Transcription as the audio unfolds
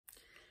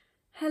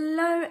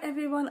Hello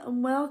everyone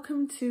and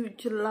welcome to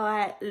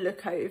July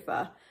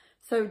lookover.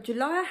 So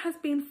July has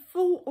been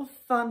full of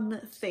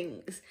fun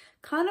things.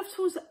 Kind of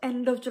towards the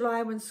end of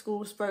July when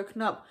school's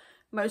broken up,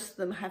 most of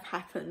them have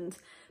happened.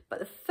 But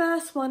the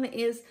first one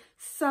is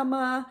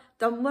Summer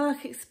done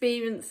work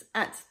experience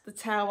at the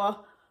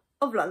Tower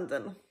of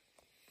London.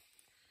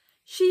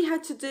 She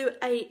had to do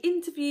a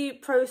interview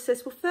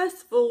process. Well,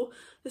 first of all,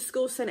 the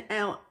school sent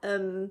out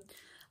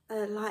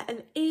like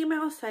an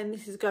email saying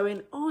this is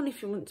going on.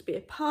 If you want to be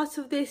a part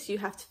of this, you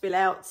have to fill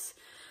out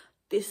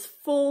this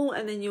form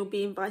and then you'll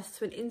be invited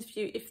to an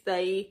interview if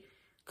they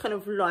kind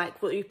of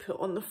like what you put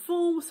on the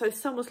form. So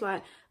someone was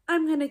like,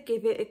 I'm going to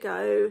give it a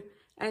go.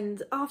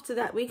 And after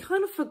that, we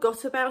kind of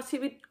forgot about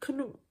it. We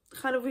couldn't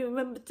kind of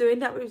remember doing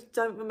that. We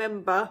don't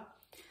remember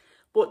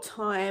what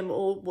time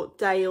or what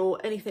day or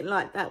anything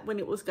like that when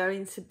it was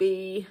going to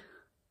be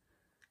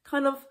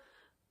kind of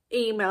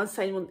emailed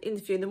saying on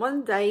interview. And then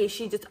one day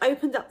she just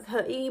opened up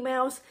her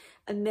emails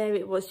and there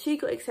it was. She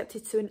got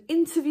accepted to an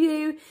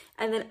interview,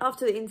 and then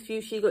after the interview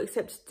she got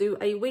accepted to do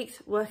a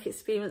week's work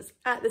experience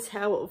at the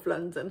Tower of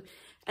London,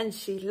 and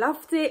she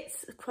loved it.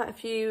 Quite a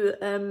few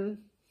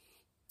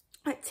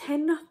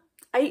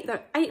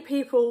like 8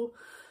 people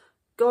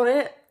got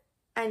it,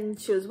 and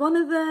she was one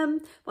of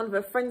them. One of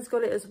her friends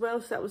got it as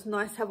well, so that was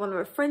nice to have one of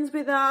her friends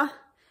with her,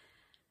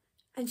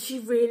 and she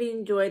really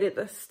enjoyed it.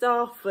 The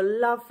staff were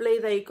lovely.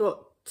 They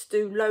got to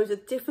do loads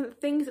of different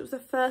things. It was the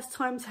first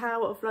time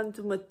Tower of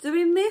London were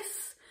doing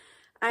this,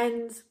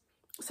 and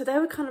so they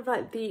were kind of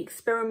like the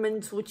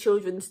experimental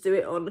children to do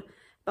it on,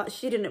 but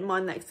she didn't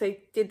mind that because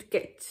they did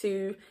get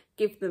to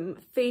give them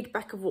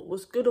feedback of what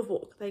was good, of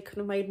what they could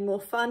have made more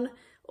fun,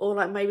 or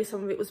like maybe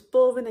some of it was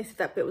boring. They said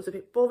that bit was a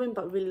bit boring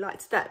but really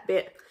liked that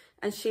bit,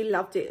 and she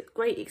loved it.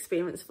 Great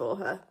experience for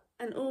her.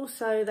 And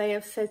also they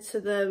have said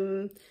to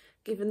them,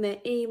 given their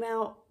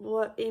email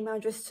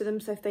address to them,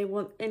 so if they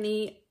want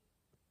any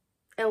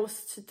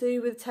else to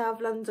do with Tower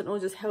of London or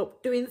just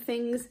help doing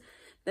things,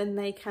 then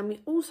they can.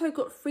 We also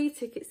got free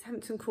tickets to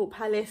Hampton Court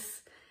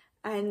Palace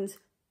and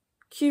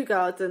Kew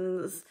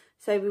Gardens,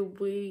 so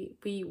we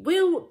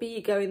will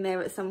be going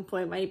there at some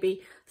point,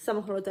 maybe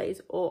summer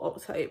holidays or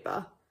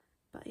October.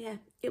 But yeah,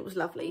 it was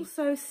lovely.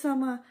 Also,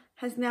 Summer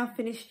has now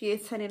finished year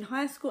 10 in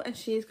high school and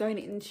she is going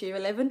into year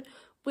 11,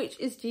 which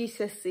is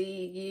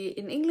GCSE year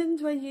in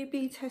England, where you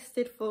be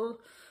tested for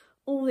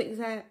all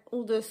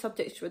the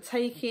subjects you were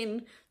taking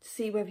to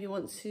see whether you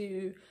want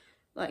to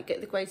like get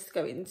the grades to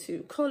go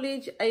into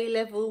college,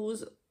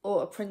 A-levels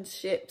or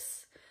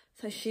apprenticeships.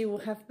 So she will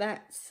have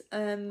that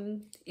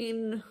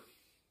in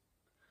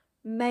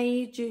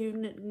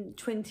June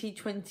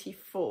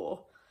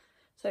 2024.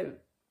 So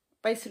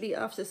basically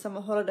after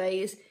summer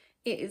holidays,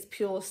 it is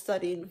pure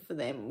studying for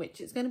them,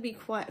 which is going to be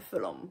quite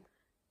full on.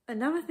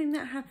 Another thing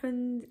that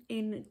happened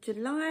in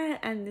July,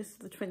 and this is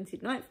the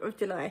 29th of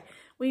July,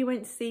 we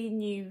went to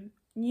see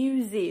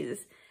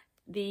Newsies.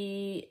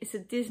 It's a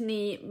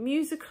Disney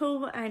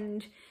musical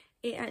and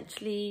it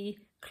actually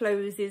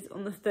closes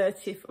on the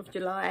 30th of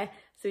July.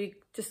 So we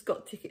just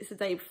got tickets the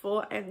day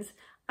before, and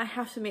I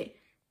have to admit,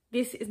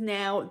 this is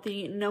now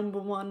the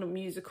 #1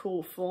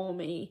 musical for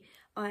me.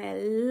 I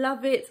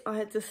love it.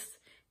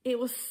 It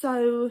was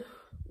so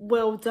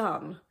well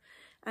done,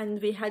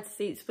 and we had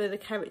seats where the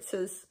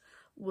characters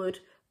would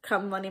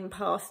come running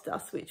past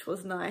us, which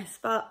was nice,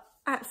 but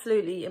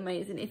absolutely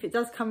amazing. If it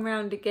does come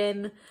round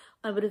again,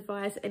 I would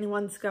advise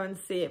anyone to go and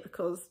see it,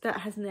 because that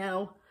has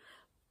now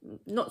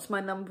knocked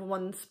my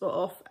 #1 spot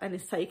off and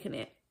it's taken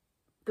it.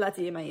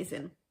 Bloody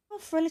amazing.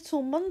 For a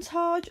little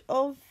montage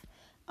of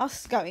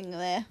us going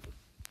there.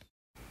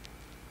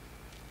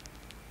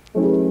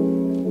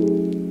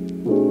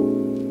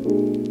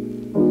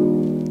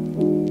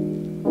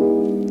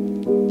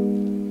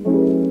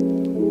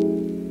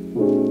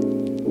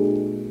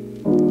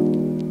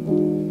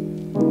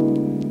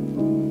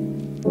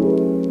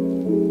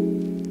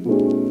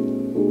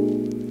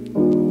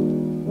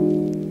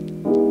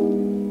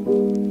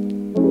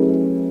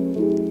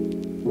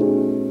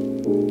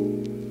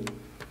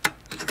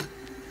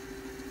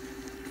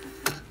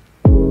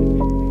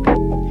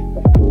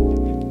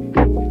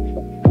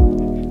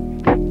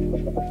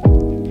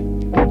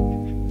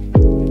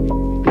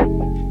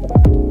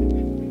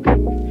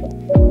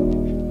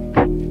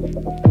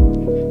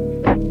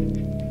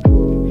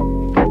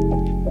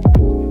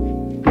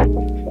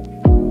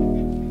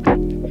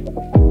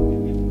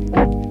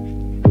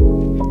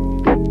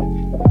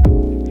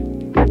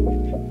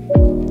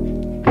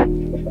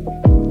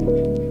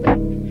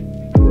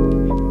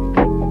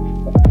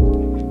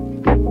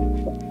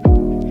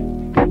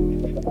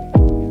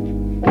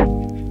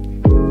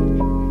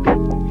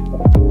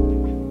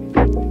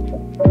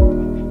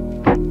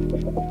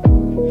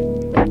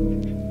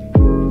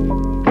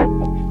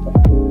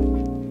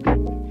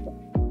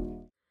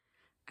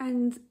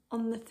 And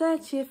on the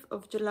 30th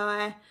of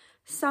July,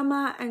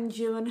 Summer and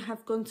Ewan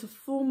have gone to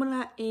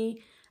Formula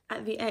E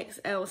at the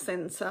XL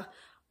Centre.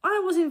 I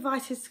was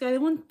invited to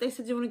go. They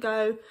said, do you want to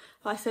go?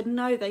 But I said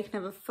no, they can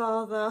have a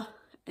father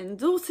and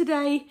daughter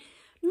day.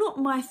 Not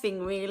my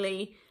thing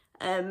really.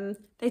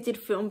 They did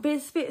film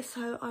bits,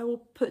 so I will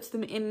put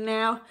them in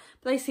now,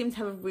 but they seem to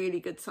have a really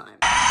good time.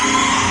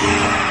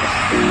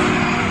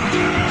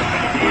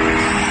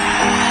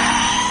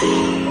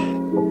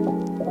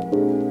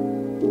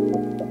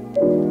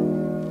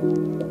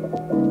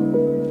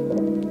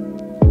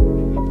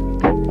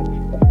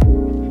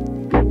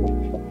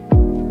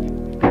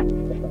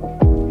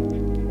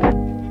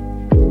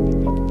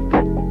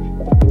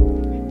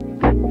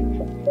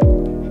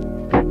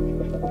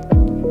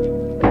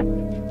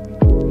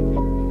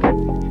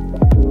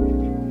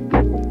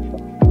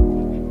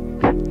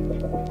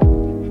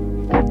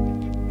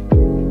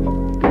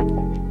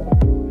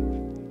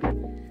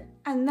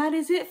 And that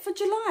is it for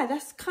July.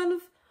 That's kind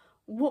of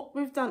what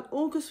we've done.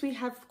 August, we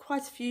have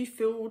quite a few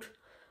filled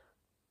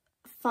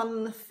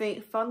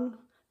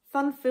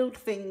fun-filled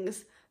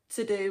things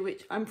to do,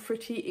 which I'm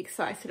pretty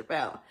excited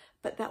about.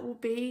 But that will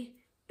be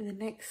in the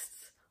next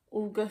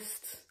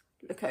August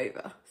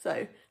lookover.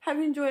 So hope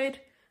you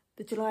enjoyed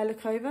the July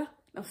lookover.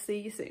 I'll see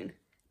you soon.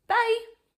 Bye.